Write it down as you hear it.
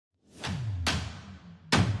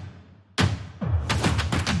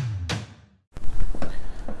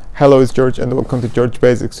Hello, it's George and welcome to George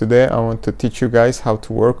Basics. Today I want to teach you guys how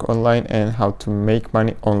to work online and how to make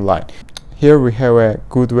money online. Here we have a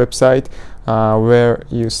good website where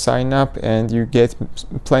you sign up and you get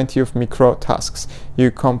plenty of micro tasks.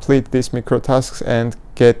 You complete these micro tasks and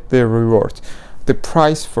get the reward. The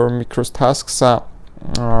price for micro tasks are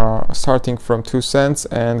starting from 2 cents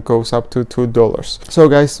and goes up to $2. So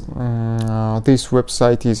guys, this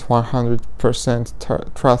website is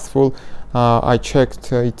 100% truthful. I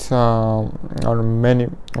checked it on many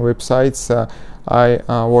websites. I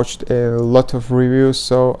watched a lot of reviews,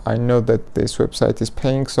 so I know that this website is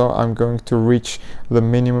paying. So I'm going to reach the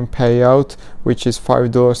minimum payout, which is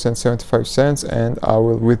 $5.75, and I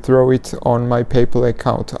will withdraw it on my PayPal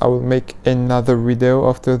account. I will make another video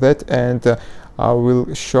after that, and I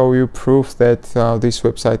will show you proof that this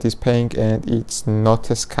website is paying and it's not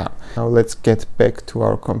a scam. Now let's get back to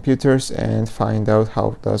our computers and find out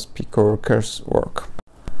how does Picoworkers work.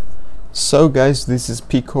 So guys, this is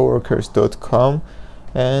picoworkers.com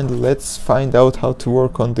and let's find out how to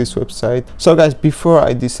work on this website. So guys, before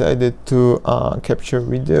I decided to capture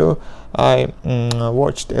video, I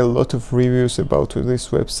watched a lot of reviews about this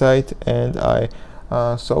website, and I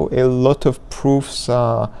saw a lot of proofs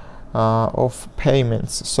of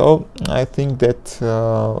payments. So I think that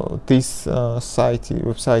this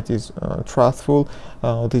website is truthful.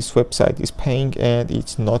 This website is paying and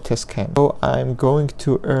it's not a scam. So I'm going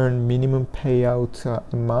to earn minimum payout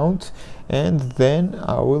amount, and then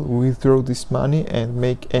I will withdraw this money and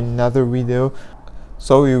make another video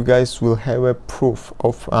so you guys will have a proof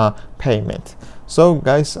of payment. So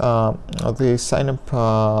guys, the sign up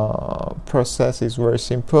process is very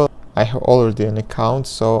simple. I have already an account,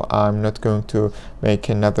 so I'm not going to make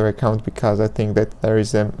another account because I think that there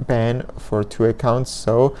is a ban for 2 accounts.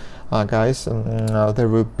 So guys, there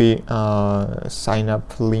will be a sign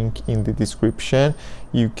up link in the description.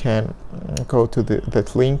 You can go to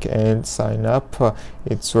that link and sign up.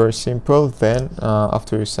 It's very simple. Then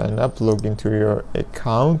after you sign up, log into your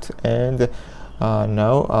account, and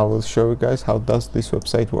now I will show you guys how does this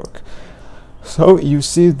website work. So you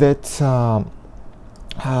see that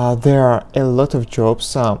there are a lot of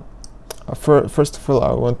jobs. First of all,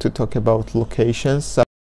 I want to talk about locations.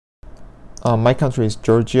 My country is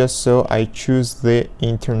Georgia, so I choose the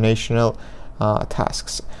international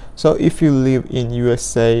tasks. So if you live in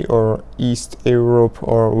USA or East Europe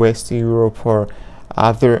or West Europe or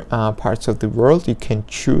other parts of the world, you can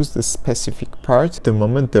choose the specific part. At the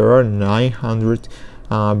moment there are 900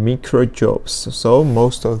 micro jobs, so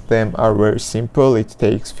most of them are very simple. It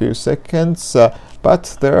takes few seconds,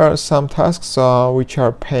 but there are some tasks which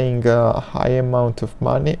are paying a high amount of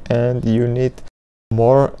money and you need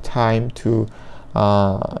more time to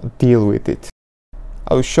deal with it.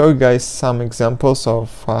 I'll show you guys some examples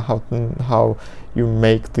of how you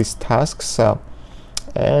make these tasks,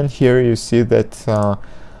 and here you see that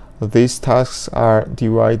these tasks are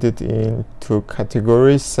divided into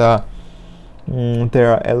categories.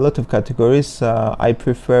 There are a lot of categories. I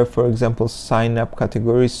prefer, for example, sign up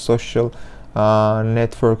categories, social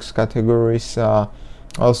networks categories,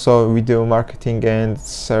 also video marketing, and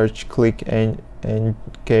search, click and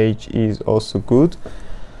engage is also good.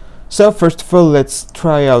 So first of all, let's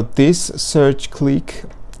try out this search, click,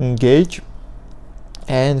 engage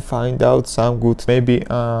and find out some good. Maybe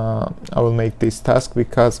I will make this task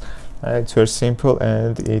because it's very simple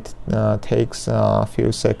and it takes a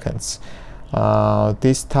few seconds.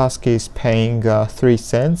 This task is paying 3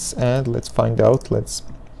 cents, and let's find out. Let's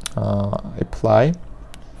apply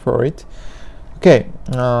for it. Okay,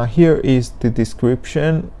 here is the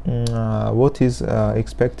description. What is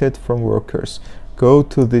expected from workers? Go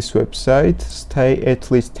to this website, stay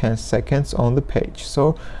at least 10 seconds on the page.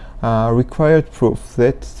 So required proof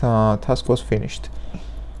that task was finished.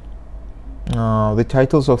 The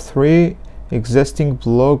titles of 3 existing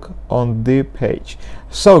blog on the page.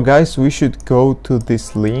 So guys, we should go to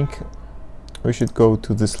this link.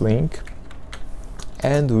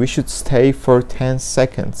 And we should stay for 10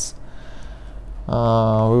 seconds. We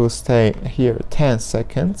will stay here 10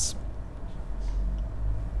 seconds.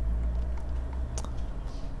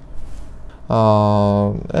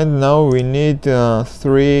 And now we need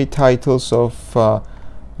 3 titles of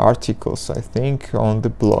articles, I think, on the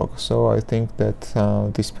blog. So I think that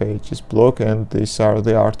this page is blog and these are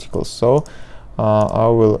the articles. So I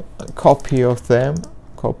will copy of them,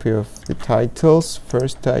 copy of the titles.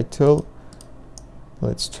 First title,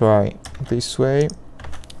 let's try this way,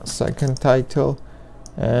 second title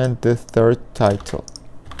and the third title.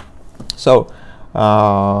 So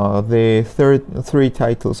the 3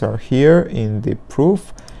 titles are here in the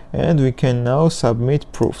proof, and we can now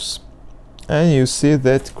submit proofs. and you see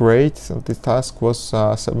that great, so the task was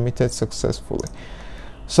submitted successfully.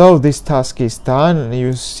 So this task is done.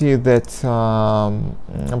 You see that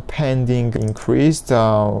pending increased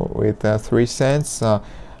with 3 cents.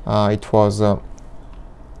 It was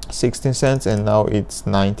 16 cents and now it's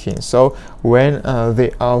 19. So when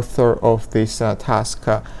the author of this task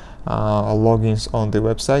logins on the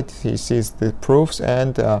website, he sees the proofs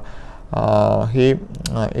and he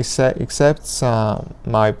accepts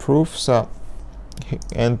my proofs,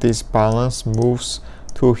 and this balance moves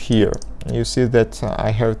to here. You see that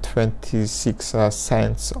I have 26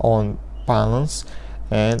 cents on balance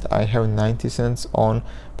and I have 90 cents on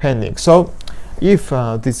pending. So if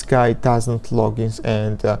this guy doesn't log in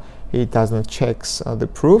and he doesn't checks the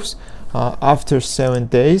proofs, after 7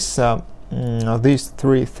 days these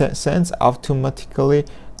 3 cents automatically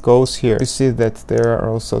goes here. You see that there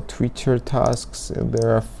are also Twitter tasks,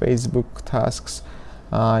 there are Facebook tasks.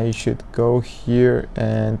 You should go here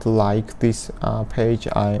and like this page.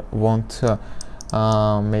 I won't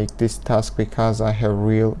make this task because I have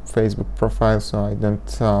real Facebook profile, so I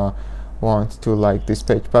don't want to like this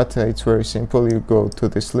page, but it's very simple. You go to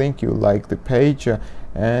this link, you like the page,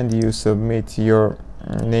 and you submit your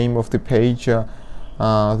name of the page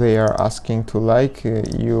they are asking to like.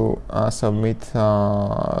 You submit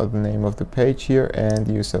the name of the page here, and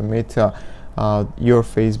you submit your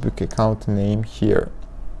Facebook account name here.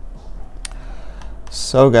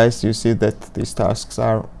 So guys, you see that these tasks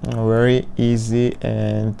are very easy,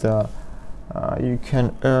 and you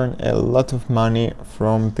can earn a lot of money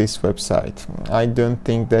from this website. I don't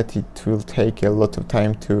think that it will take a lot of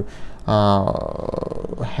time to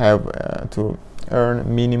to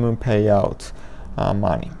earn minimum payout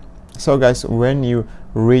money. So guys, when you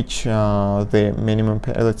reach the minimum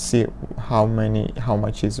pay, let's see how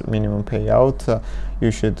much is minimum payout.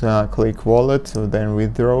 You should click wallet, then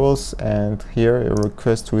withdrawals, and here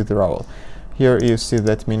request withdrawal. Here you see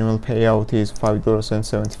that minimum payout is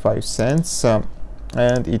 $5.75,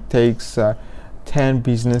 and it takes 10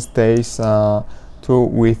 business days to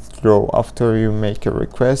withdraw. After you make a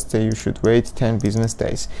request, you should wait 10 business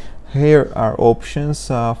days. Here are options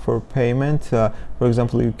for payment. For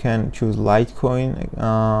example, you can choose Litecoin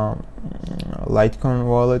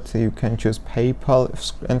wallet. You can choose PayPal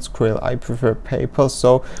and Skrill. I prefer PayPal,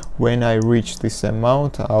 so when I reach this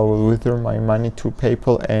amount, I will withdraw my money to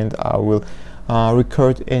PayPal, and I will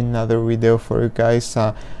record another video for you guys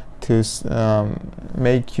to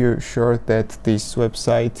make you sure that this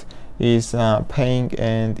website is paying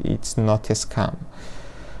and it's not a scam.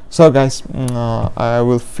 So guys, I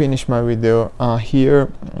will finish my video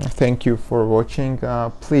here. Thank you for watching.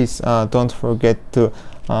 Please don't forget to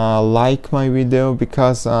like my video,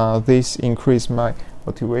 because this increases my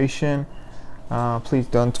motivation. Please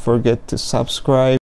don't forget to subscribe.